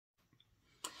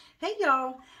Hey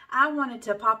y'all, I wanted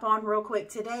to pop on real quick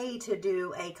today to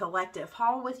do a collective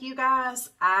haul with you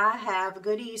guys. I have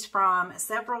goodies from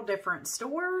several different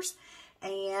stores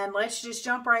and let's just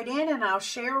jump right in and I'll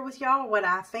share with y'all what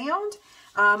I found.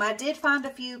 I did find a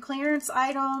few clearance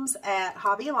items at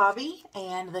Hobby Lobby,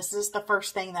 and this is the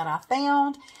first thing that I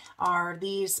found are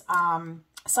these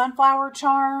sunflower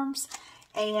charms.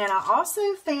 And I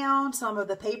also found some of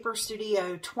the Paper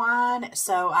Studio twine,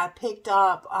 so I picked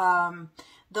up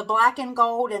the black and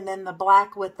gold and then the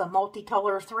black with the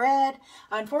multicolor thread.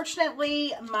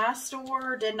 Unfortunately, my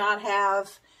store did not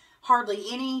have hardly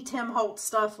any Tim Holtz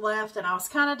stuff left, and I was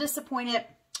kind of disappointed,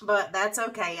 but that's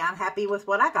okay. I'm happy with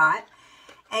what I got.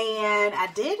 And I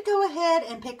did go ahead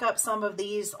and pick up some of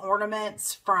these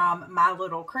ornaments from My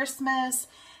Little Christmas.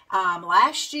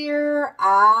 Last year,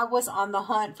 I was on the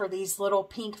hunt for these little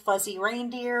pink fuzzy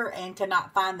reindeer and could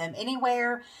not find them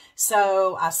anywhere.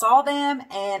 So I saw them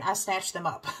and I snatched them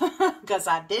up because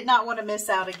I did not want to miss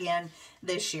out again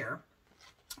this year.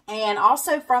 And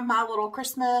also from My Little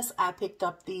Christmas, I picked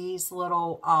up these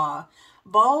little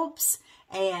bulbs.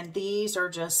 And these are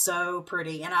just so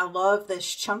pretty. And I love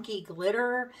this chunky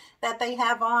glitter that they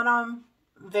have on them.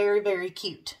 Very, very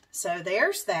cute. So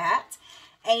there's that.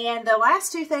 And the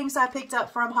last two things I picked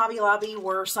up from Hobby Lobby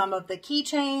were some of the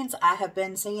keychains. I have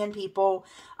been seeing people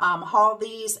haul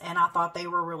these, and I thought they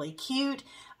were really cute.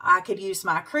 I could use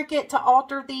my Cricut to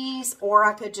alter these, or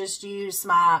I could just use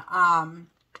my,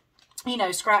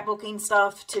 scrapbooking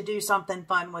stuff to do something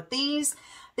fun with these.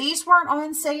 These weren't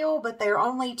on sale, but they're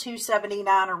only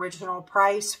 $2.79 original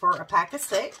price for a pack of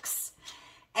 6.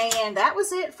 And that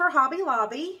was it for Hobby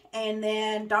Lobby. And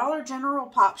then Dollar General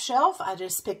Pop Shelf, I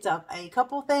just picked up a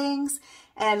couple things.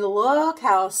 And look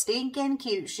how stinking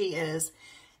cute she is.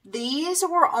 These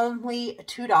were only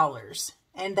 $2.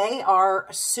 And they are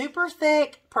super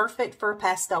thick, perfect for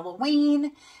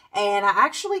Pasteloween. And I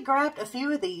actually grabbed a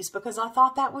few of these because I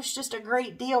thought that was just a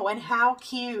great deal. And how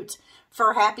cute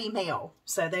for Happy Mail.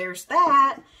 So there's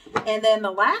that. And then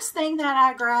the last thing that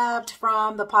I grabbed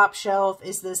from the Pop Shelf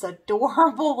is this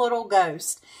adorable little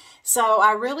ghost. So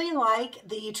I really like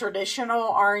the traditional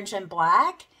orange and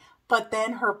black, but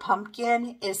then her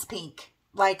pumpkin is pink.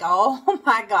 Like, oh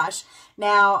my gosh.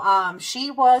 Now,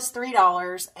 she was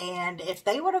 $3, and if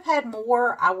they would have had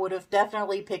more, I would have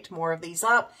definitely picked more of these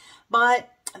up. But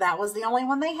that was the only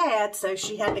one they had, so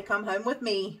she had to come home with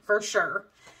me for sure.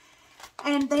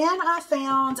 And then I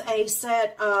found a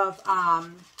set of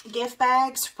gift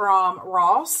bags from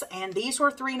Ross, and these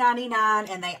were $3.99,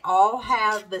 and they all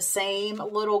have the same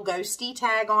little ghosty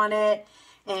tag on it.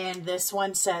 And this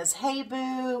one says, "Hey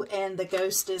Boo," and the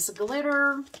ghost is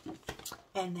glitter.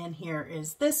 And then here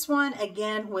is this one,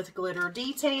 again with glitter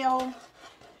detail.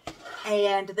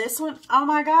 And this one, oh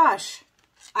my gosh,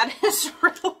 I just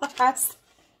realized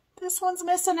this one's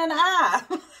missing an eye.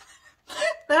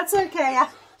 That's okay.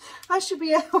 I should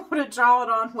be able to draw it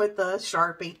on with the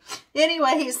Sharpie.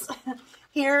 Anyways,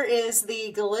 here is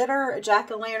the glitter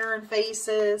jack-o'-lantern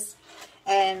faces.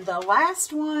 And the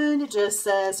last one just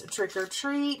says trick or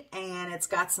treat, and it's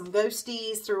got some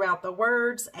ghosties throughout the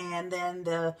words, and then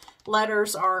the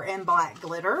letters are in black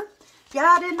glitter.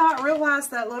 Yeah, I did not realize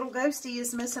that little ghosty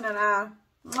is missing an eye.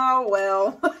 Oh,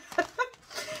 well.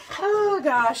 Oh,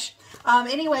 gosh.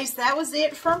 Anyways, that was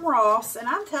it from Ross, and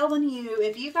I'm telling you,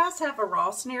 if you guys have a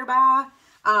Ross nearby,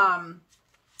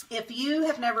 if you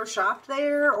have never shopped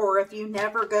there, or if you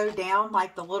never go down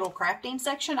like the little crafting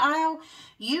section aisle,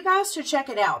 you guys should check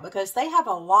it out because they have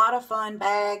a lot of fun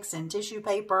bags and tissue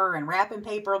paper and wrapping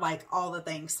paper, like all the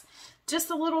things. Just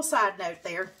a little side note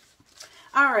there.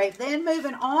 All right, then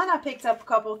moving on, I picked up a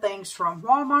couple things from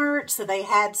Walmart. So they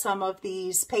had some of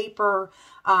these paper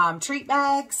treat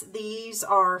bags. These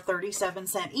are 37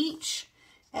 cents each.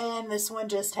 And this one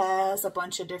just has a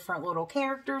bunch of different little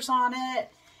characters on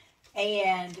it.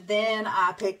 And then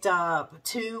I picked up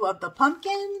 2 of the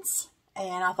pumpkins,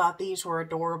 and I thought these were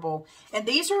adorable. And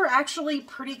these are actually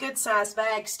pretty good size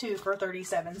bags too for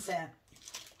 37 cents.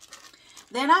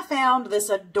 Then I found this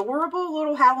adorable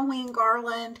little Halloween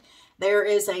garland. There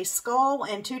is a skull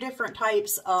and 2 different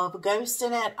types of ghosts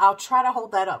in it. I'll try to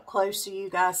hold that up close so you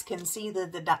guys can see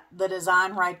the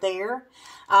design right there.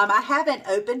 I haven't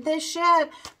opened this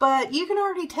yet, but you can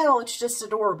already tell it's just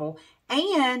adorable.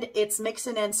 And it's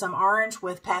mixing in some orange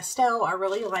with pastel. I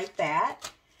really like that.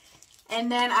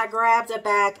 And then I grabbed a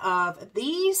bag of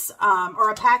these, or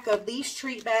a pack of these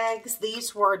treat bags.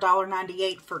 These were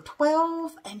 $1.98 for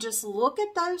 12. And just look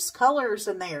at those colors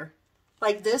in there.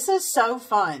 Like, this is so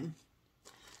fun.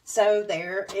 So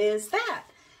there is that.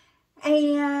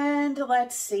 And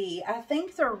let's see, I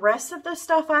think the rest of the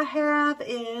stuff I have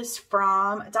is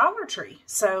from Dollar Tree.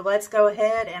 So let's go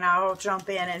ahead and I'll jump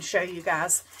in and show you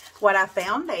guys what I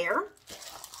found there.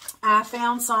 I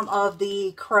found some of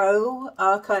the crow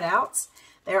cutouts.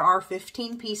 There are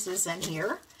 15 pieces in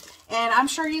here. And I'm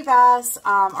sure you guys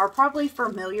are probably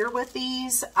familiar with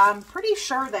these. I'm pretty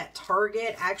sure that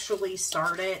Target actually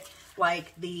started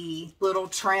like the little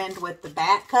trend with the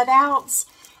bat cutouts.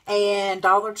 And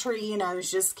Dollar Tree, you know, is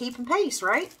just keeping pace,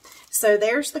 right? So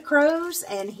there's the crows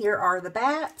and here are the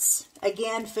bats.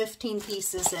 Again, 15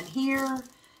 pieces in here.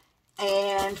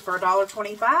 And for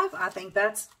 $1.25, I think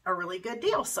that's a really good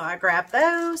deal. So I grabbed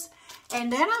those.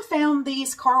 And then I found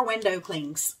these car window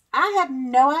clings. I have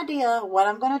no idea what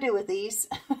I'm going to do with these.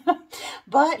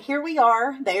 But here we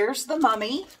are. There's the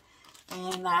mummy.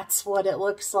 And that's what it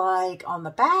looks like on the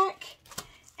back.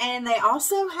 And they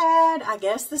also had, I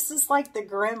guess this is like the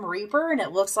Grim Reaper. And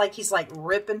it looks like he's like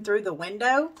ripping through the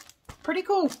window. Pretty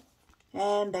cool.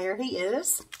 And there he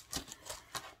is.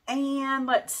 And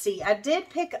let's see, I did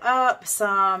pick up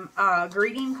some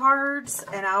greeting cards,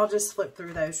 and I'll just flip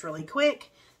through those really quick.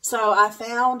 So I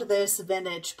found this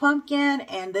vintage pumpkin,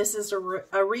 and this is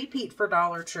a repeat for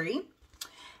Dollar Tree.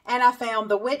 And I found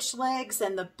the witch legs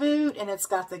and the boot, and it's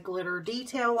got the glitter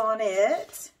detail on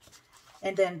it.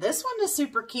 And then this one is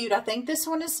super cute. I think this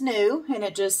one is new, and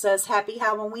it just says Happy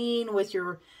Halloween with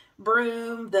your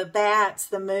broom, the bats,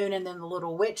 the moon, and then the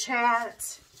little witch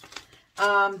hat.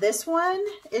 This one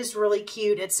is really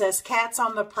cute. It says cats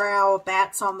on the prowl,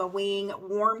 bats on the wing,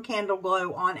 warm candle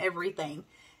glow on everything.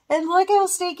 And look how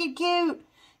stinking cute.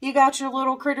 You got your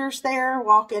little critters there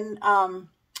walking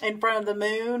in front of the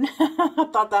moon. I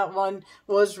thought that one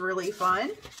was really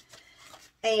fun.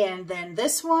 And then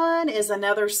this one is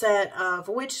another set of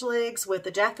witch legs with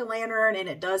the jack-o'-lantern, and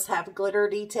it does have glitter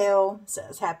detail. It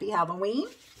says Happy Halloween.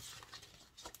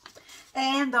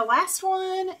 And the last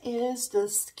one is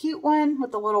this cute one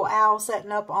with the little owl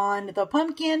setting up on the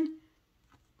pumpkin.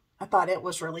 I thought it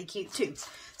was really cute too.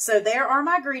 So there are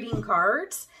my greeting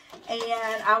cards.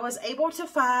 And I was able to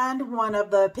find one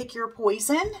of the Pick Your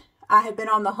Poison. I had been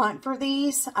on the hunt for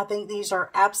these. I think these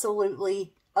are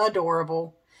absolutely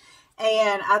adorable.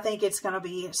 And I think it's going to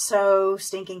be so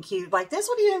stinking cute. Like this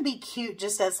would even be cute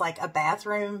just as like a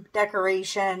bathroom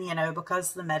decoration, you know, because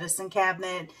of the medicine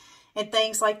cabinet and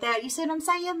things like that. You see what I'm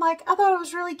saying? Like, I thought it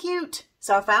was really cute.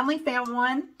 So I finally found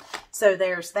one. So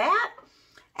there's that.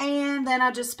 And then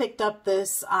I just picked up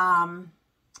this,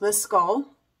 this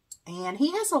skull. And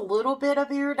he has a little bit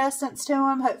of iridescence to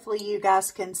him. Hopefully you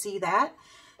guys can see that.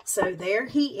 So there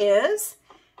he is.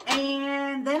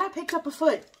 And then I picked up a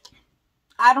foot.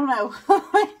 I don't know.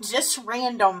 Just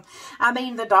random. I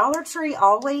mean, the Dollar Tree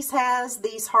always has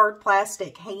these hard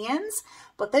plastic hands.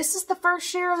 But this is the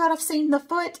first year that I've seen the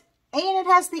foot. And it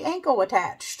has the ankle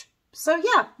attached. So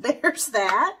yeah, there's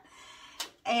that.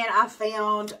 And I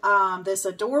found this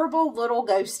adorable little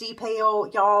ghosty pail.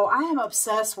 Y'all, I am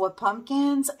obsessed with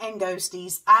pumpkins and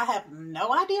ghosties. I have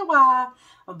no idea why,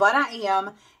 but I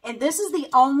am. And this is the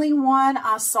only one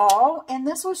I saw. And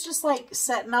this was just like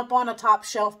setting up on a top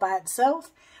shelf by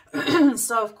itself.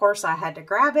 So, of course, I had to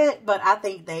grab it. But I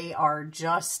think they are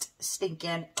just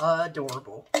stinking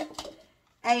adorable.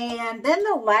 And then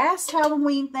the last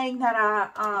Halloween thing that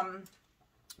I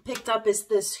picked up is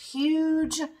this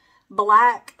huge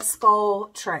black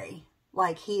skull tray.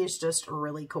 Like, he is just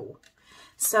really cool.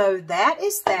 So that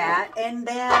is that. And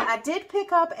then I did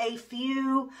pick up a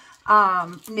few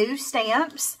new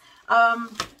stamps.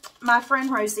 My friend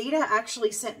Rosita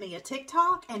actually sent me a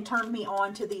TikTok and turned me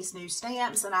on to these new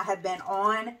stamps. And I have been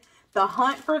on the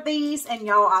hunt for these. And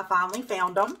y'all, I finally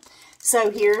found them.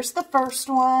 So here's the first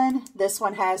one. This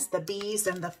one has the bees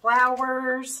and the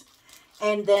flowers.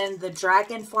 And then the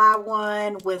dragonfly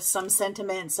one with some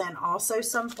sentiments and also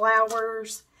some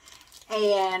flowers.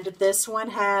 And this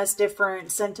one has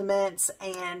different sentiments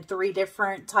and 3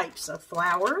 different types of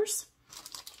flowers.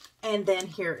 And then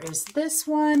here is this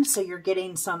one. So you're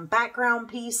getting some background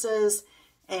pieces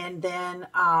and then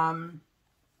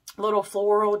little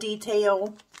floral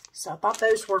detail. So I thought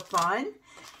those were fun.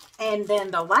 And then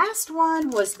the last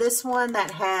one was this one that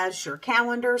has your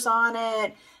calendars on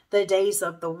it, the days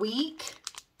of the week.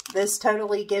 This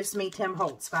totally gives me Tim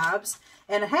Holtz vibes.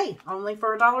 And hey, only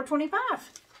for $1.25.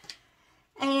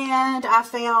 And I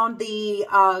found the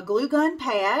glue gun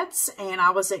pads, and I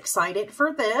was excited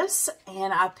for this.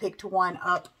 And I picked one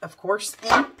up, of course,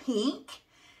 in pink.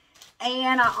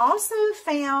 And I also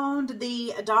found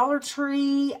the Dollar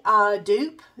Tree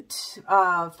dupe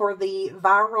for the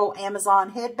viral Amazon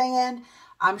headband.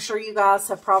 I'm sure you guys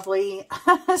have probably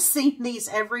seen these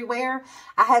everywhere.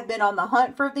 I have been on the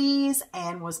hunt for these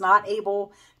and was not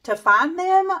able to find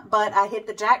them, but I hit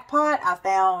the jackpot. I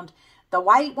found the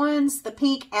white ones, the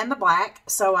pink, and the black,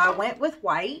 so I went with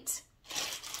white.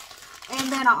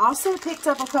 And then I also picked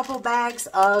up a couple bags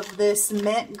of this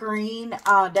mint green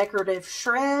decorative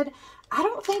shred. I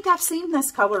don't think I've seen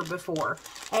this color before,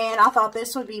 and I thought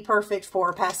this would be perfect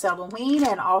for Pastel Halloween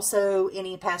and also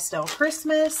any pastel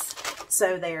Christmas.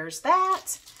 So there's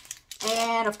that.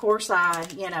 And of course I,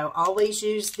 always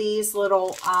use these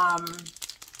little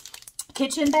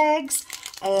kitchen bags,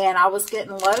 and I was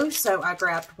getting low, so I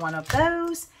grabbed one of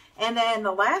those. And then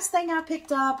the last thing I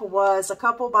picked up was a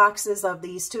couple boxes of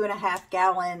these 2.5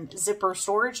 gallon zipper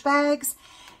storage bags.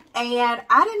 And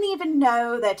I didn't even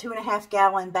know that 2.5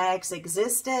 gallon bags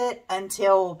existed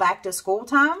until back to school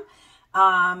time.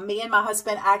 Me and my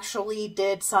husband actually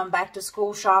did some back to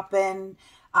school shopping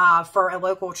for a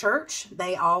local church.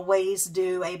 They always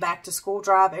do a back to school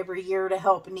drive every year to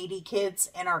help needy kids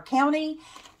in our county.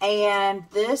 And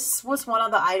this was one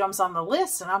of the items on the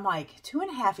list. And I'm like,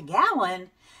 2.5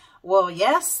 gallon? Well,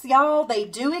 yes, y'all, they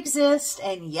do exist.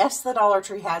 And yes, the Dollar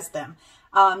Tree has them.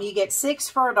 You get 6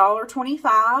 for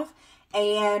 $1.25,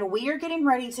 and we are getting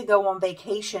ready to go on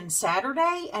vacation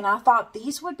Saturday, and I thought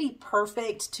these would be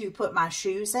perfect to put my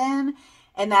shoes in,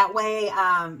 and that way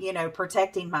I'm,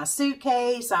 protecting my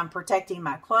suitcase, I'm protecting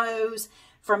my clothes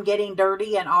from getting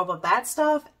dirty and all of that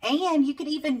stuff, and you could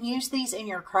even use these in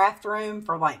your craft room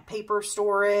for like paper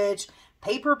storage,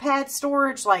 paper pad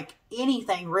storage, like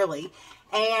anything really.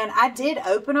 And I did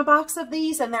open a box of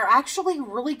these, and they're actually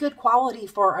really good quality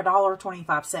for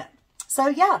 $1.25. So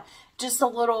yeah, just a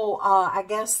little, I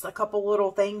guess a couple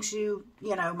little things you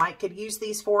might could use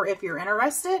these for if you're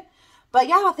interested. But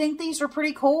yeah, I think these are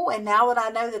pretty cool. And now that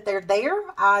I know that they're there,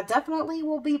 I definitely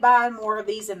will be buying more of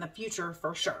these in the future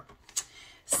for sure.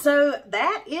 So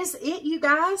that is it, you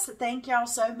guys. Thank y'all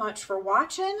so much for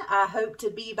watching. I hope to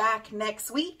be back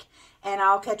next week, and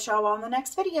I'll catch y'all on the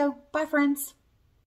next video. Bye, friends.